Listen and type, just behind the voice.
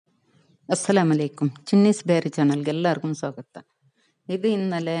ಅಸ್ಸಲಾಮ್ ಅಲೈಕುಂ. ಚಿನ್ನೀಸ್ ಬೇರಿ ಚಾನಲ್ಗೆ ಎಲ್ಲರಿಗೂ ಸ್ವಾಗತ. ಇದು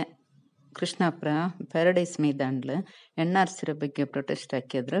ಇನ್ನಲೆ ಕೃಷ್ಣಾಪುರ ಪ್ಯಾರಡೈಸ್ ಮೈದಾನ್ಲು N.R.C ಬಗ್ಗೆ ಪ್ರೊಟೆಸ್ಟ್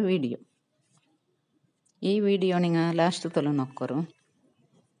ಹಾಕಿದ್ರ ವಿಡಿಯೋ. ಈ ವಿಡಿಯೋ ನಿಂಗೆ ಲಾಸ್ಟ್ ತೊಲೆ ನೋಕ್ಕೋರು.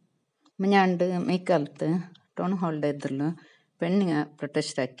 ಮುಂಜಾಂಡು ಮೈಕಾಲ್ತು ಟೌನ್ ಹಾಲ್ಡ್ ಎದುರ್ಲು ಪೆಣ್ಣಿಗೆ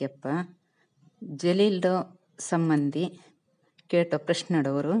ಪ್ರೊಟೆಸ್ಟ್ ಹಾಕ್ಯಪ್ಪ ಜಲೀಲ್ದು ಸಂಬಂಧಿ ಕೇಟೋ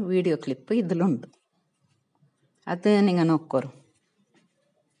ಪ್ರಶ್ನೆಡವರು ವಿಡಿಯೋ ಕ್ಲಿಪ್ ಇದ್ಲುಂಡು. ಅದು ನಿಂಗೆ ನೋಕ್ಕೋರು.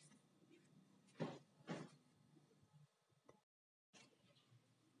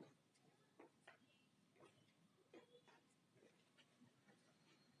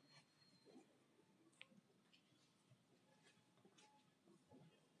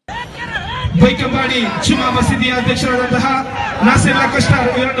 ಬೈಕಂಬಾಡಿ ಜುಮಾ ಮಸೀದಿಯ ಅಧ್ಯಕ್ಷರಾದಂತಹ ನಾಸಿರ್ ಲಕ್ಕಸ್ಟಾರ್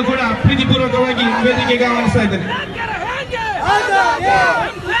ಇವರನ್ನು ಕೂಡ ಪ್ರೀತಿಪೂರ್ವಕವಾಗಿ ವೇದಿಕೆಗೆ ಆಹ್ವಾನಿಸ್ತಾ ಇದ್ದಾರೆ.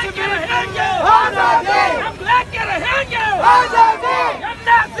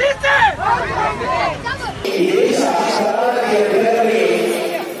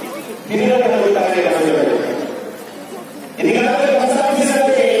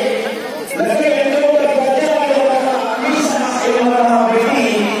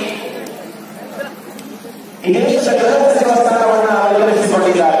 ಈ ದೇಶದ ಗೃಹ ಸ್ಥಾನವನ್ನು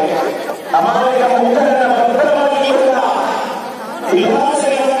ಅವಲಂಬಿಸಿಕೊಂಡಿದ್ದಾರೆ. ಅಮಾಯಕ ಮುಖಂಡರ ಪತ್ರವಾಗಿ ಕೂಡ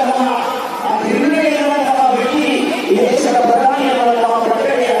ವ್ಯಕ್ತಿ ಈ ದೇಶದ ಪ್ರಧಾನಿಯನ್ನು ನಮ್ಮ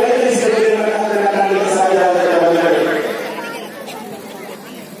ಪಟ್ಟಣಕ್ಕೆ ಅವಲಂಬಿಸಿಕೊಂಡಿರಬೇಕಾದ ಸಾಧ್ಯವಾಗಿದೆ.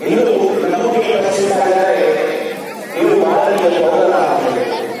 ಇದು ನಂಬಿಕೆಗೆ ರಚಿಸಿದ್ದಾರೆ. ಇದು ಭಾರತೀಯ ಪೌರನ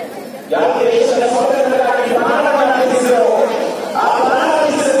ಯಾವ ದೇಶದ ಸ್ವಾತಂತ್ರ್ಯಕ್ಕಾಗಿ ಪ್ರಾಣವನ್ನು ಅರ್ಪಿಸಿದರೋ ಆ ಪ್ರಾಣ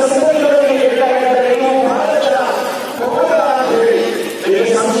ಅರ್ಪಿಸಿದ ಸಿಬ್ಬಂದಿಗಳಿಗೆ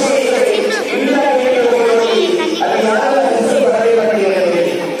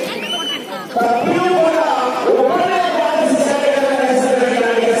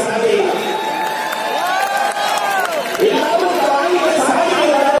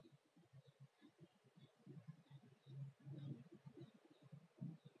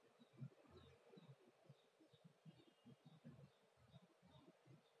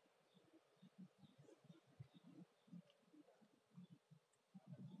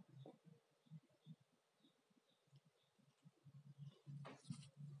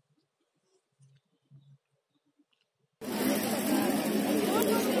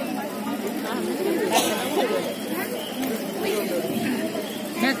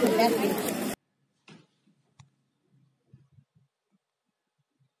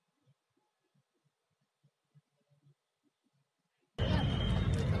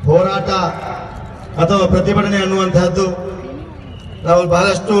ಹೋರಾಟ ಅಥವಾ ಪ್ರತಿಭಟನೆ ಅನ್ನುವಂತಹದ್ದು ನಾವು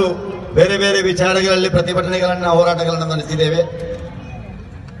ಬಹಳಷ್ಟು ಬೇರೆ ಬೇರೆ ವಿಚಾರಗಳಲ್ಲಿ ಪ್ರತಿಭಟನೆಗಳನ್ನ ಹೋರಾಟಗಳನ್ನು ನಡೆಸಿದ್ದೇವೆ.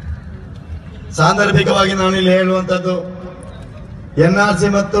 ಸಾಂದರ್ಭಿಕವಾಗಿ ನಾನು ಇಲ್ಲಿ ಹೇಳುವಂತದ್ದು N.R.C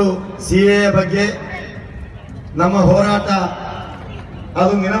ಮತ್ತು CA ಬಗ್ಗೆ ನಮ್ಮ ಹೋರಾಟ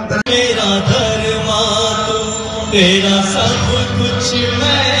ಅದು ನಿರಂತರ.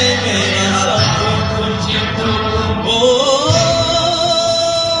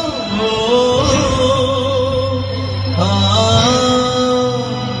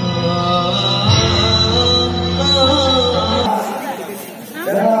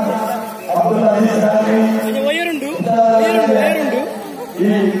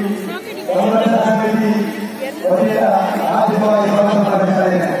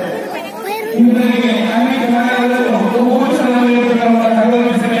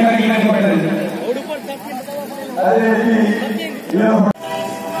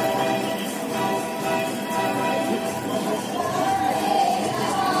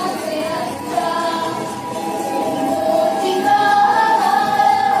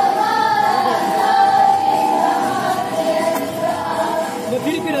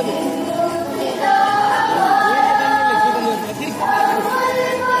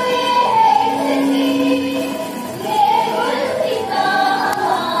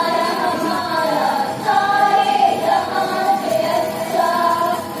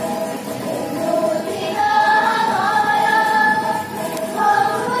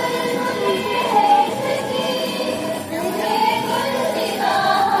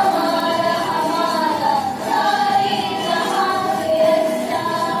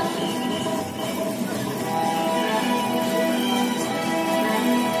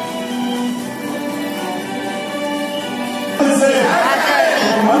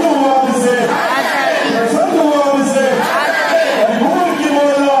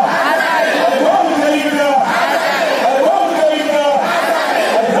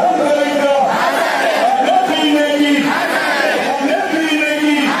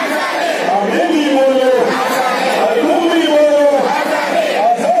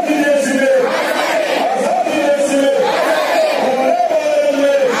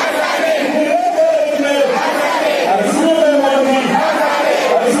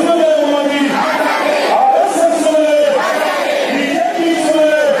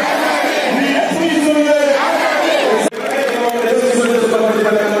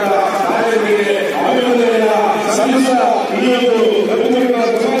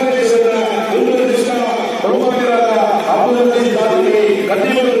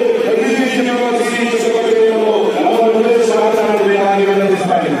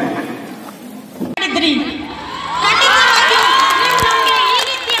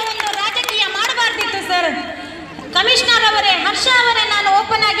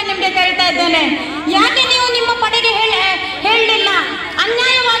 ಕೇಳ್ತಾ ಇದ್ದೇನೆ. ಯಾಕೆ ನೀವು ನಿಮ್ಮ ಪಡೆಗೆ ಹೇಳಲಿಲ್ಲ?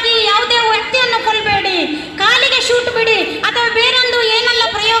 ಅನ್ಯಾಯವಾಗಿ ಯಾವುದೇ ವ್ಯಕ್ತಿಯನ್ನು ಕೊಲ್ಲಬೇಡಿ, ಕಾಲಿಗೆ ಶೂಟ್ ಬಿಡಿ, ಅಥವಾ ಬೇರೊಂದು ಏನೆಲ್ಲ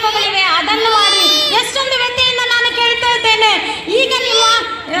ಪ್ರಯೋಗಗಳಿವೆ ಅದನ್ನು ಮಾಡಿ. ಎಷ್ಟೊಂದು ವ್ಯಕ್ತಿಯಿಂದ ನಾನು ಕೇಳ್ತಾ ಇದ್ದೇನೆ. ಈಗ ನಿಮ್ಮ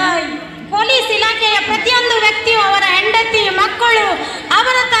ಪೊಲೀಸ್ ಇಲಾಖೆಯ ಪ್ರತಿಯೊಂದು ವ್ಯಕ್ತಿಯು ಅವರ ಹೆಂಡತಿ, ಮಕ್ಕಳು,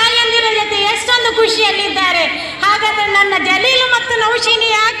 ಅವರ ತಾಯಿಯಂದಿರ ಜೊತೆ ಎಷ್ಟೊಂದು ಖುಷಿಯಲ್ಲಿದ್ದಾರೆ. ಹಾಗಾದ್ರೆ ನನ್ನ ಜಲೀಲು ಮತ್ತು ನೌಶಿನಿ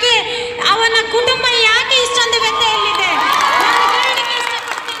ಯಾಕೆ, ಅವನ ಕುಟುಂಬ ಯಾಕೆ ಇಷ್ಟೊಂದು ವ್ಯತ್ಯೆಯಲ್ಲಿದೆ? ನಾನು ಹೇಳಲಿಕ್ಕೆ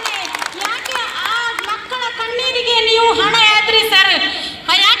ಇಷ್ಟಪಡ್ತೇನೆ, ಯಾಕೆ ಆ ಮಕ್ಕಳ ಕಣ್ಣೀರಿಗೆ ನೀವು ಹೊಣೆ ಆದ್ರಿ ಸರ್?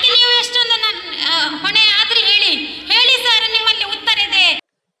 ಯಾಕೆ ನೀವು ಎಷ್ಟೊಂದು ಹೊಣೆ ಆದ್ರಿ? ಹೇಳಿ ಸರ್, ನಿಮ್ಮಲ್ಲಿ ಉತ್ತರ ಇದೆ.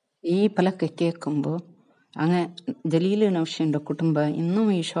 ಈ ಫಲಕ್ಕೆ ಕೇಳ್ಕೊಂಬು അങ്ങനെ ജലീല് നൗഷീൻ്റെ കുടുംബ ಇನ್ನೂ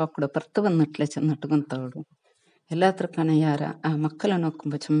ಈ ಶಾಕ್ಡು ಬರ್ತು ಬಂದಿಟ್ಲೆ ಚೆನ್ನಟ್ಕೊಂತವಡು ಎಲ್ಲತ್ರಕ್ಕನ ಯಾರ ಆ ಮಕ್ಕಳ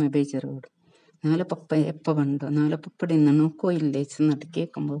ನೋಕ್ಕುಂಬ ಚೊಮ್ಮೆ ಬೇಜಾರೋಡು ನಾಳೆ ಪಪ್ಪ ಎಪ್ಪ ಬಂಡು ನಾಳೆ ಪಪ್ಪಡಿಂದ ನೋಕೋ ಇಲ್ಲೇ ಚೆನ್ನಟ್ಟು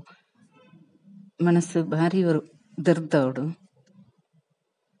ಕೇಳ್ಕೊಂಬು ಮನಸ್ಸು ಭಾರಿ ದರ್ದವಡು.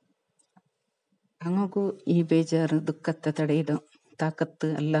 ಹಂಗೂ ಈ ಬೇಜಾರು ದುಃಖತ್ತ ತಡೆಯಿಡು ತಾಕತ್ತು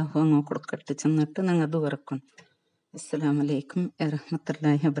ಎಲ್ಲ ಹೋಗೋ ಕೊಡ್ಕಟ್ಟು ಚೆನ್ನಟ್ಟು ನಂಗೆ ಅದು ಹೊರಕೊಂಡು. ಅಸ್ಸಲಾಮು ಅಲೈಕುಂ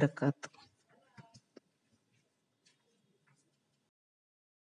ವರಹಮತುಲ್ಲಾಹಿ ವಬರಕಾತು.